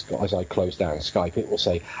close down Skype, it will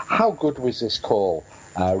say, "How good was this call?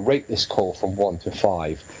 Rate this call from 1 to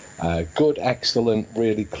 5. Good, excellent,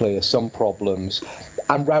 really clear, some problems."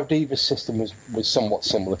 And Raudive's system was somewhat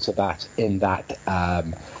similar to that, in that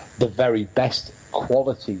the very best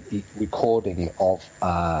quality recording of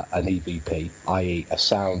an EVP, i.e. a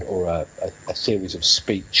sound or a series of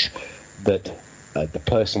speech that the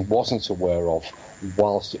person wasn't aware of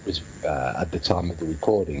whilst it was at the time of the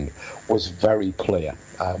recording, was very clear,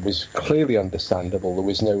 was clearly understandable. There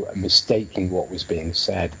was no mistaking what was being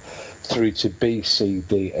said, through to B, C,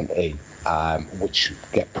 D, and E, which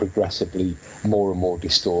get progressively more and more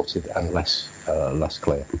distorted and less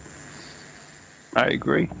clear. I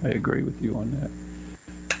agree with you on that.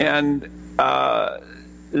 And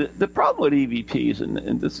the problem with EVPs,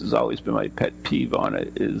 and this has always been my pet peeve on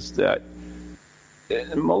it, is that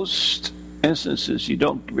in most instances you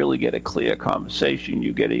don't really get a clear conversation.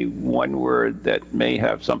 You get a one word that may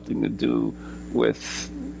have something to do with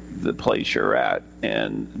the place you're at,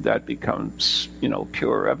 and that becomes,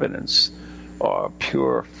 pure evidence or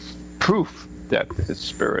pure proof that the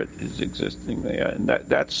spirit is existing there. And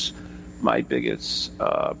that's my biggest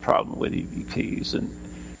problem with EVPs.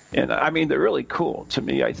 And I mean, they're really cool. To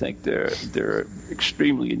me, I think they're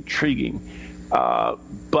extremely intriguing.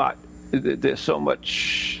 But there's so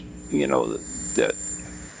much, that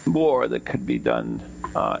more that could be done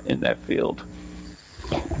in that field.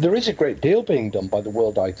 There is a great deal being done by the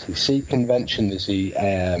World ITC Convention. There's the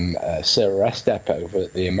Sarah Estep over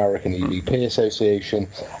at the American EVP Association,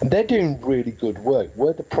 and they're doing really good work.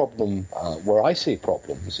 Where I see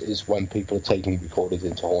problems is when people are taking recorders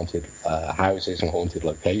into haunted houses and haunted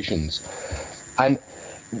locations. And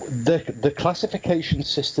the classification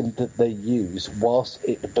system that they use, whilst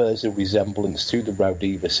it bears a resemblance to the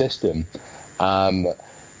Raudiva system,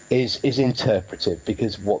 is interpretive,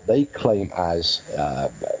 because what they claim as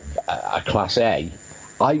a Class A,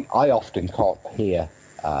 I often can't hear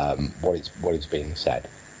what is being said.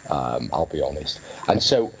 I'll be honest. And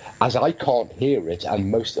so, as I can't hear it, and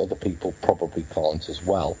most other people probably can't as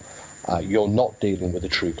well, you're not dealing with a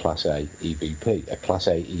true Class A EVP. A Class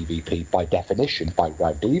A EVP, by definition, by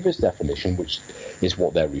Raudiva's definition, which is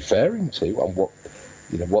what they're referring to, and what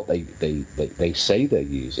they say they're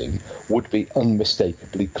using, would be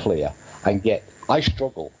unmistakably clear. And yet I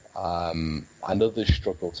struggle, and others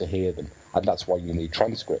struggle to hear them, and that's why you need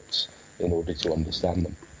transcripts in order to understand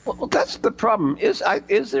them. Well, that's the problem. Is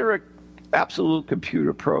there an absolute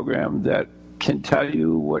computer program that can tell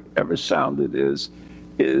you whatever sound it is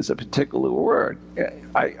a particular word?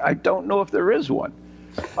 I don't know if there is one.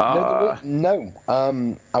 No.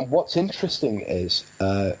 And what's interesting is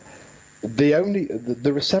there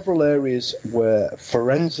are several areas where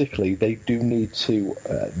forensically they do need to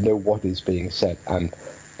know what is being said, and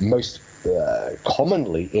most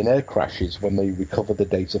commonly in air crashes, when they recover the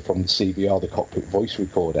data from the CVR, the cockpit voice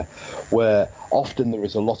recorder, where often there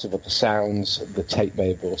is a lot of other sounds. The tape may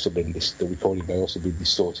have also been the recording may also be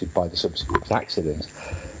distorted by the subsequent accident.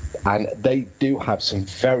 And they do have some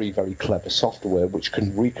very, very clever software which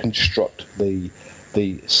can reconstruct the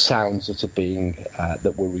sounds that are being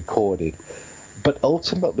that were recorded. But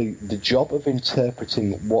ultimately, the job of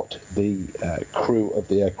interpreting what the crew of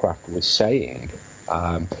the aircraft was saying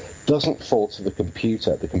doesn't fall to the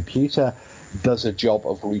computer. The computer does a job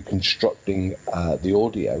of reconstructing the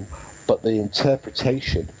audio, but the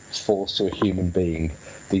interpretation falls to a human being,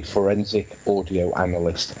 the forensic audio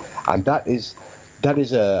analyst, and that is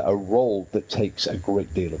a role that takes a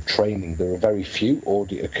great deal of training. There are very few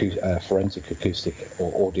forensic acoustic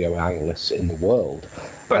or audio analysts in the world.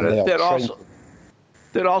 But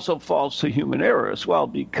that also falls to human error as well,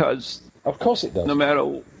 because of course it does.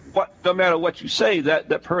 No matter what you say,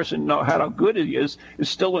 that person, no matter how good he is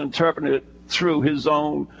still interpreting it through his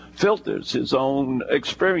own filters, his own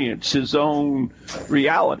experience, his own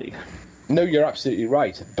reality. No, you're absolutely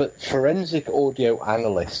right. But forensic audio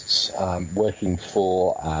analysts working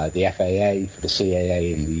for the FAA, for the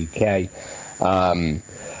CAA in the UK,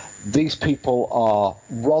 these people are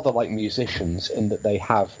rather like musicians in that they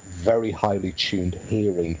have very highly tuned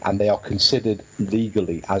hearing, and they are considered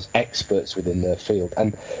legally as experts within their field.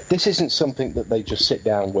 And this isn't something that they just sit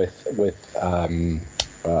down with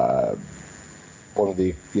one of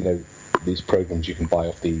the these programs you can buy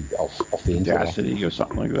off the internet. Audacity or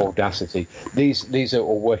something like that. Audacity. These are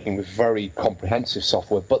all working with very comprehensive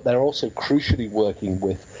software, but they're also crucially working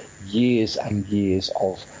with years and years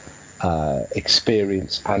of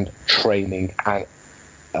experience and training and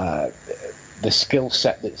the skill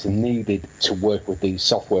set that's needed to work with these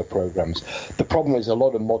software programs. The problem is a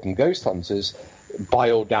lot of modern ghost hunters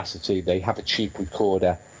buy Audacity, they have a cheap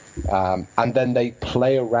recorder, and then they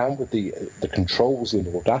play around with the controls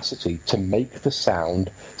in Audacity to make the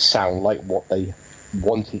sound like what they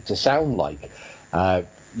want it to sound like.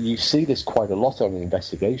 you see this quite a lot on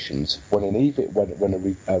investigations. When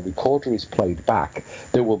a recorder is played back,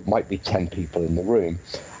 might be 10 people in the room,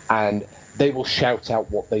 and they will shout out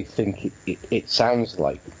what they think it sounds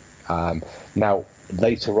like. Now,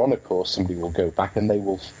 later on, of course, somebody will go back and they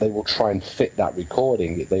will try and fit that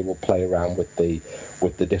recording. They will play around with the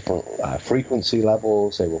different frequency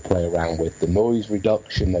levels. They will play around with the noise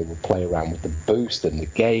reduction. They will play around with the boost and the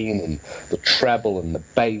gain and the treble and the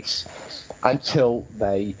bass until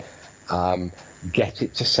they get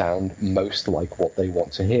it to sound most like what they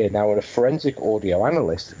want to hear. Now, a forensic audio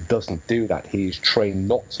analyst doesn't do that. He is trained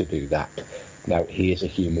not to do that. Now, he is a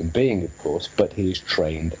human being, of course, but he is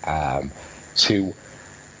trained to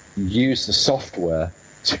use the software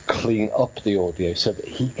to clean up the audio so that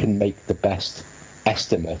he can make the best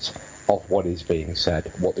estimate of what is being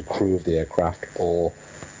said, what the crew of the aircraft or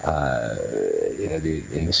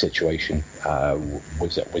in the situation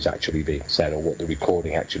was actually being said, or what the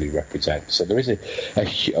recording actually represents. So there is a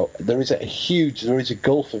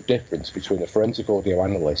gulf of difference between a forensic audio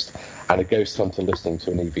analyst and a ghost hunter listening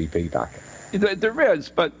to an EVP back. There is,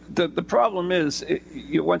 but the problem is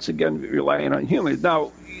you're once again relying on humans.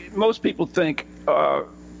 Now, most people think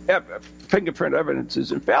fingerprint evidence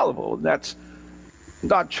is infallible, and that's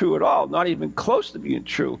not true at all, not even close to being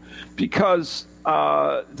true, because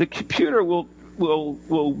the computer will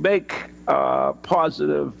make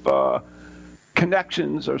positive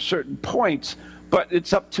connections or certain points, but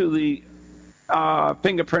it's up to the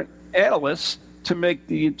fingerprint analysts to make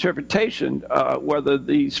the interpretation whether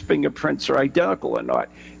these fingerprints are identical or not.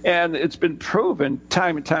 And it's been proven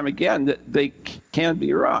time and time again that they can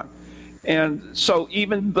be wrong. And so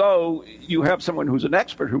even though you have someone who's an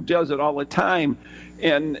expert who does it all the time,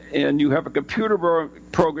 and you have a computer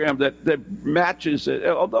program that matches it,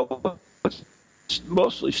 although it's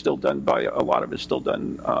mostly still done by, a lot of it's still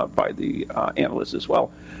done by the analysts as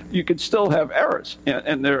well, you can still have errors,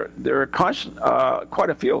 and there are quite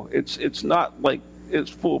a few. It's not like it's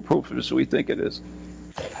foolproof as we think it is.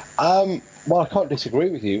 Well, I can't disagree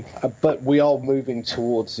with you, but we are moving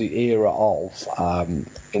towards the era of,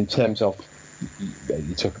 in terms of,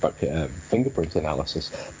 you talk about fingerprint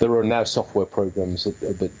analysis, there are now software programs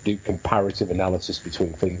that do comparative analysis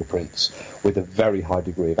between fingerprints with a very high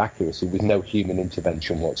degree of accuracy, with no human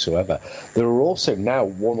intervention whatsoever. There are also now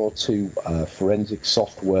one or two forensic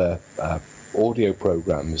software audio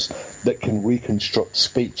programs that can reconstruct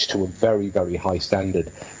speech to a very, very high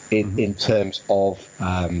standard in terms of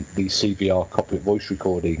these CVR cockpit voice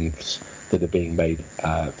recordings that are being made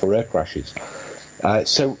for air crashes.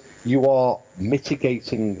 So you are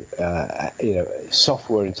mitigating,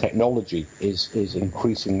 software and technology is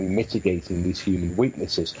increasingly mitigating these human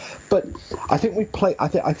weaknesses. But I think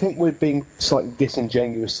I think we're being slightly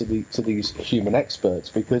disingenuous to these human experts,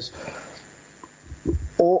 because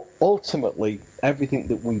ultimately everything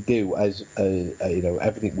that we do as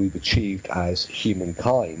everything we've achieved as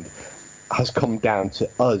humankind has come down to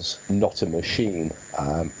us, not a machine.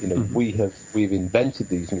 We've invented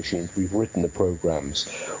these machines. We've written the programs.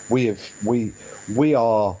 We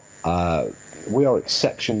are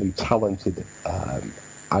exceptionally talented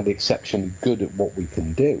and exceptionally good at what we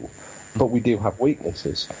can do, but we do have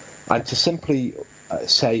weaknesses. And to simply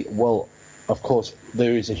say, well, of course,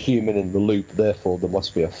 there is a human in the loop, therefore there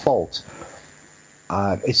must be a fault,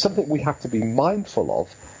 it's something we have to be mindful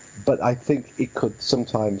of. But I think it could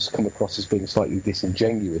sometimes come across as being slightly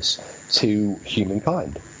disingenuous to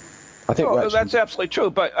humankind. I think that's absolutely true.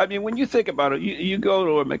 But I mean, when you think about it, you go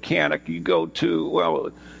to a mechanic, you go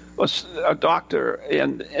to a doctor,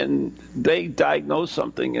 and they diagnose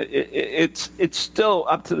something. It's still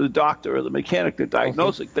up to the doctor or the mechanic to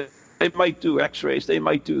diagnose it. They might do X-rays, they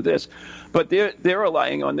might do this, but they're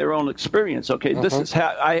relying on their own experience. Okay, this has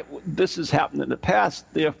happened in the past,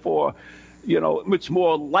 therefore, it's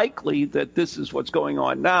more likely that this is what's going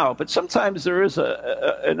on now. But sometimes there is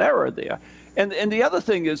an error there. And the other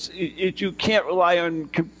thing is you can't rely on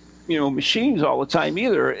machines all the time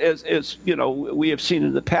either. As we have seen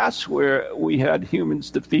in the past where we had humans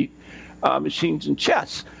defeat machines in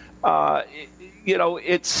chess.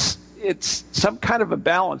 It's some kind of a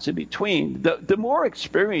balance in between. The more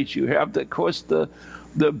experience you have, of course, the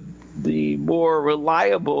more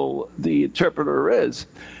reliable the interpreter is.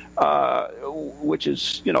 Which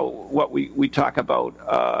is, what we talk about,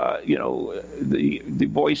 the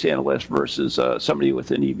voice analyst versus somebody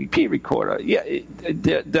with an EVP recorder. Yeah,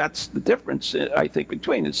 that's the difference, I think,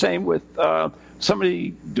 between. The same with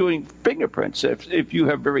somebody doing fingerprints. If you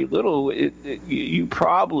have very little, you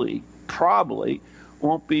probably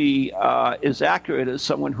won't be as accurate as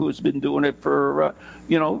someone who's been doing it for,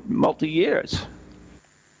 multi-years.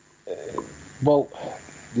 Well,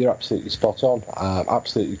 you're absolutely spot on,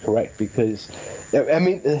 absolutely correct. Because I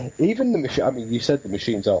mean, even the machine. I mean, you said the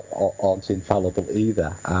machines aren't infallible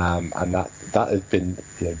either, and that has been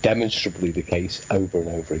demonstrably the case over and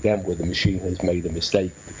over again, where the machine has made a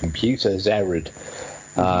mistake, the computer has erred.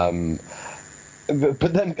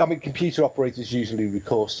 But then, I mean, computer operators usually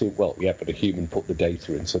recourse to, well, yeah, but a human put the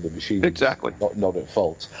data in, so the machine is not at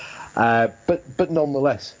fault. But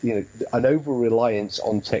nonetheless, an over-reliance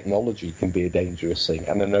on technology can be a dangerous thing,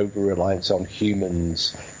 and an over-reliance on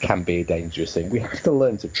humans can be a dangerous thing. We have to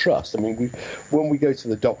learn to trust. I mean, when we go to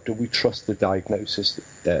the doctor, we trust the diagnosis,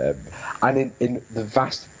 and in the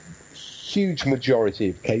huge majority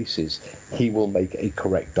of cases, he will make a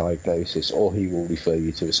correct diagnosis, or he will refer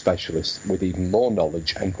you to a specialist with even more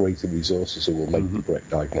knowledge and greater resources who will make the correct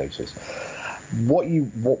diagnosis.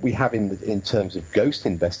 What we have in terms of ghost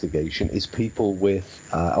investigation is people with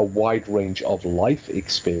a wide range of life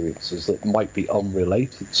experiences that might be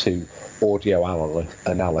unrelated to audio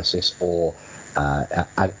analysis or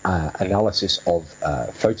analysis of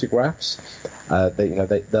photographs.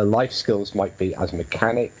 Their life skills might be as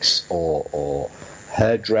mechanics or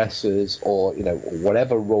hairdressers or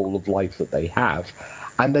whatever role of life that they have,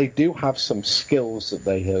 and they do have some skills that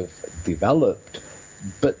they have developed.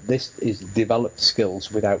 But this is developed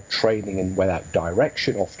skills without training and without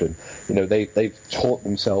direction. Often, they've taught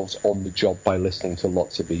themselves on the job by listening to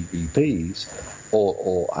lots of EVPs,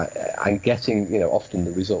 and getting often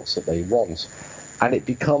the results that they want, and it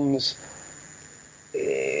becomes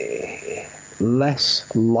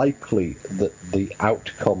less likely that the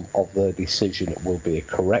outcome of their decision will be a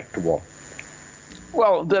correct one.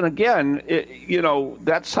 Well, then again,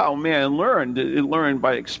 that's how man learned. It learned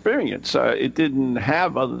by experience. It didn't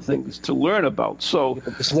have other things to learn about. So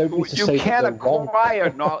you can't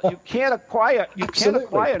acquire knowledge. You can't acquire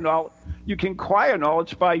knowledge. You can acquire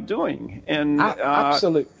knowledge by doing. And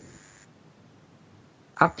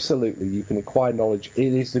absolutely, you can acquire knowledge.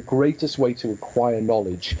 It is the greatest way to acquire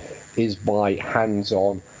knowledge is by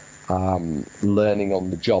hands-on learning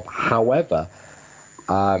on the job. However,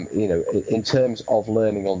 in terms of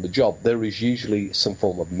learning on the job, there is usually some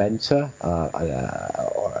form of mentor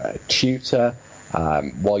or a tutor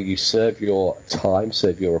while you serve your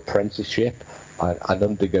apprenticeship and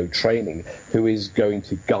undergo training, who is going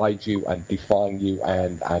to guide you and define you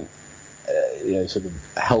and sort of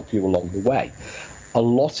help you along the way. A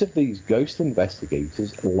lot of these ghost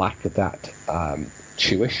investigators lack that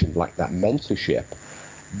tuition, lack that mentorship.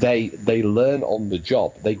 They learn on the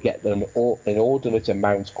job. They get an inordinate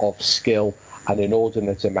amount of skill and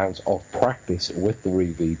inordinate amount of practice with the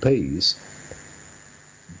EVPs,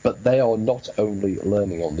 but they are not only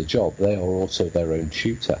learning on the job, they are also their own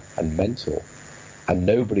tutor and mentor. And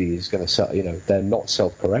nobody is going to, they're not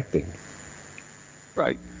self-correcting.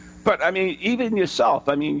 Right. But, I mean, even yourself,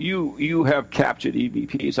 I mean, you have captured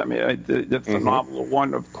EVPs. I mean, the phenomenal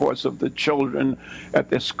one, of course, of the children at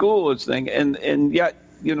their school is thing. And yet,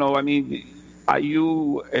 I mean, are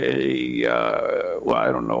you well,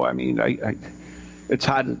 I don't know. I mean, it's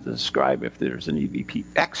hard to describe if there's an EVP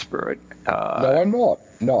expert. No, I'm not.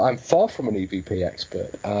 No, I'm far from an EVP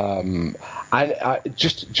expert. And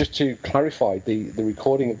just to clarify, the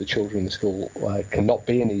recording of the children in the school cannot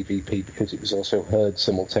be an EVP because it was also heard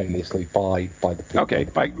simultaneously by the people. Okay,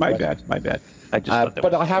 my bad. I just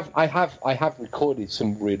but I have recorded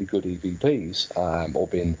some really good EVPs, or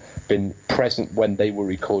been present when they were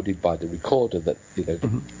recorded by the recorder that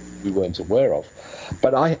we weren't aware of.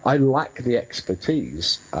 But I lack the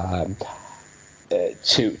expertise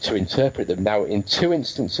to interpret them. Now, in two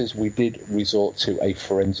instances, we did resort to a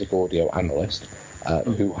forensic audio analyst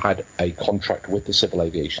who had a contract with the Civil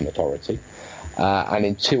Aviation Authority, and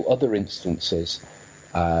in two other instances,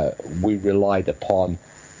 we relied upon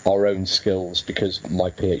our own skills because my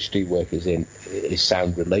PhD work is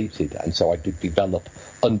sound related, and so I did develop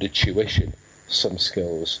under tuition some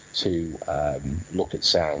skills to look at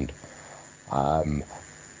sound.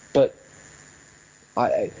 But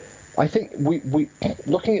I think we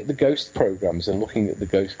looking at the ghost programs and looking at the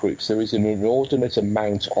ghost groups, there is an inordinate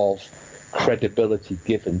amount of credibility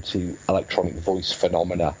given to electronic voice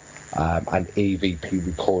phenomena and EVP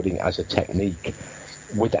recording as a technique,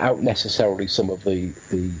 without necessarily some of the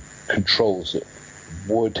controls that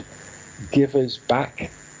would give us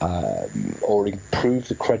back or improve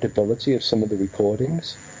the credibility of some of the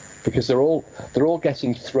recordings, because they're all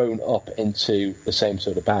getting thrown up into the same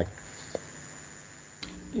sort of bag.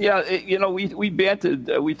 Yeah, we bantered.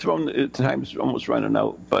 We thrown at times almost running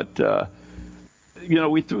out, but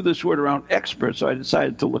we threw this word around expert. So I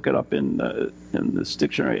decided to look it up in this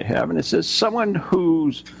dictionary I have, and it says someone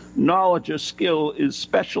whose knowledge or skill is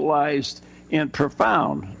specialized and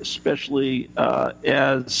profound, especially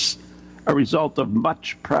as a result of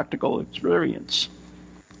much practical experience.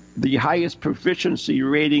 The highest proficiency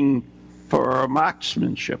rating for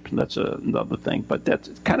marksmanship, that's another thing, but that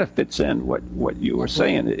kind of fits in what you were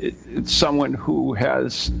saying. It's someone who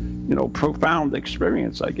has, profound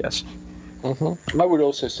experience, I guess. Mm-hmm. I would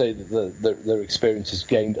also say that their experience is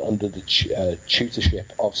gained under the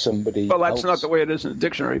tutorship of somebody. Well, that's else. not the way it is in the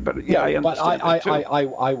dictionary, but yeah, I understand.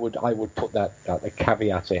 But I would put that a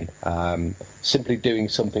caveat in. Simply doing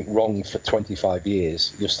something wrong for 25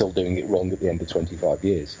 years, you're still doing it wrong at the end of 25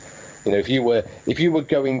 years. If you were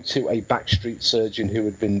going to a backstreet surgeon who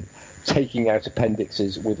had been taking out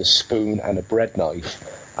appendixes with a spoon and a bread knife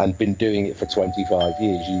and been doing it for 25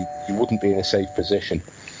 years, you wouldn't be in a safe position.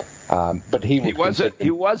 But he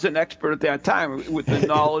was an expert at that time with the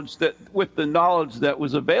knowledge that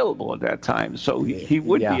was available at that time. So he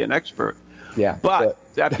would be an expert. Yeah. But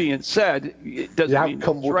that being said, it doesn't mean the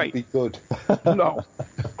outcome wouldn't be good. No.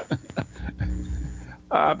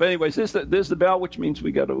 But anyways, there's the bell, which means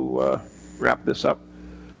we got to wrap this up.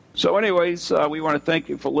 So anyways, we want to thank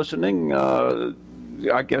you for listening.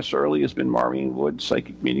 Our guest early has been Maureen Wood,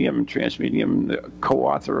 psychic medium and transmedium, the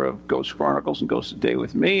co-author of Ghost Chronicles and Ghost a Day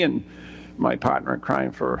with me, and my partner in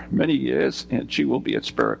crime for many years. And she will be at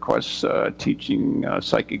Spirit Quest teaching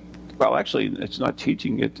psychic. Well, actually, it's not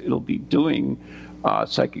teaching it. It'll be doing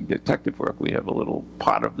psychic detective work. We have a little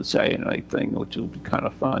part of the Saturday night thing, which will be kind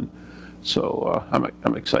of fun. So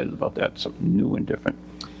I'm excited about that, something new and different.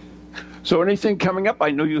 So anything coming up? I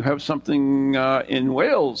know you have something in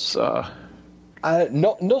Wales.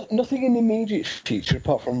 Nothing in the immediate future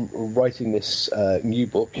apart from writing this new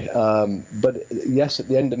book. But yes, at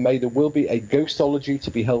the end of May there will be a Ghostology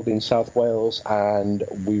to be held in South Wales, and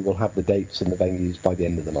we will have the dates and the venues by the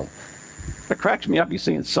end of the month. It cracks me up you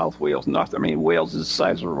saying South Wales. Wales is the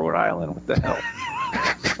size of Rhode Island. What the hell?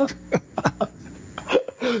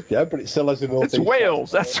 Yeah, but it still has a north. It's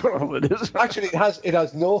Wales. That's what it is. Actually, it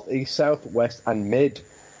has north, east, south, west, and mid.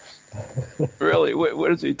 Really? What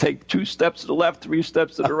does it take? 2 steps to the left, 3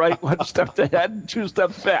 steps to the right, 1 step ahead, 2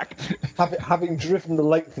 steps back. Having driven the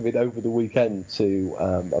length of it over the weekend to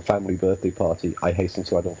a family birthday party, I hasten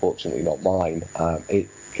to add, unfortunately not mine, it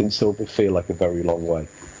can still feel like a very long way.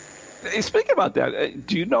 Hey, speaking about that,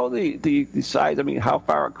 do you know the size? How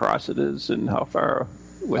far across it is and how far...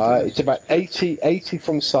 It's about 80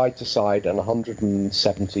 from side to side and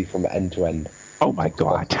 170 from end to end. Oh, my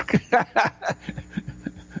God.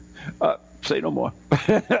 Say no more.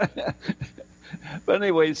 But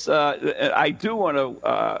anyways, I do want to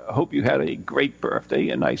hope you had a great birthday,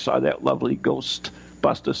 and I saw that lovely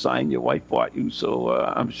Ghostbuster sign your wife bought you, so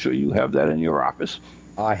I'm sure you have that in your office.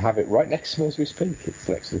 I have it right next to me as we speak. It's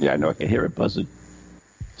next to I know, I can hear it buzzing.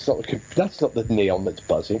 That's not the neon that's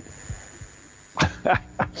buzzing.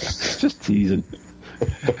 Just teasing.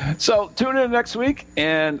 So tune in next week,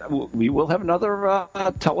 and we will have another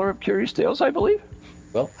Teller of Curious Tales, I believe.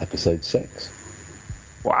 Well, episode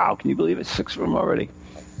 6. Wow, can you believe it? 6 of them already.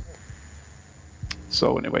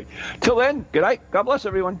 So anyway, till then, good night. God bless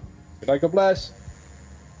everyone. Good night, God bless.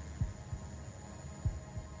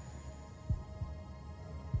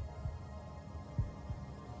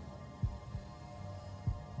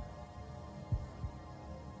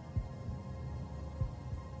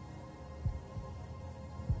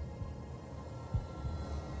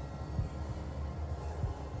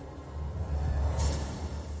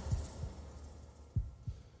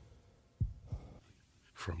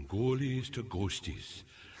 From ghoulies to ghosties,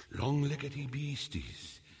 long-leggedy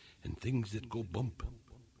beasties, and things that go bump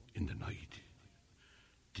in the night.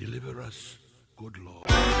 Deliver us, good Lord.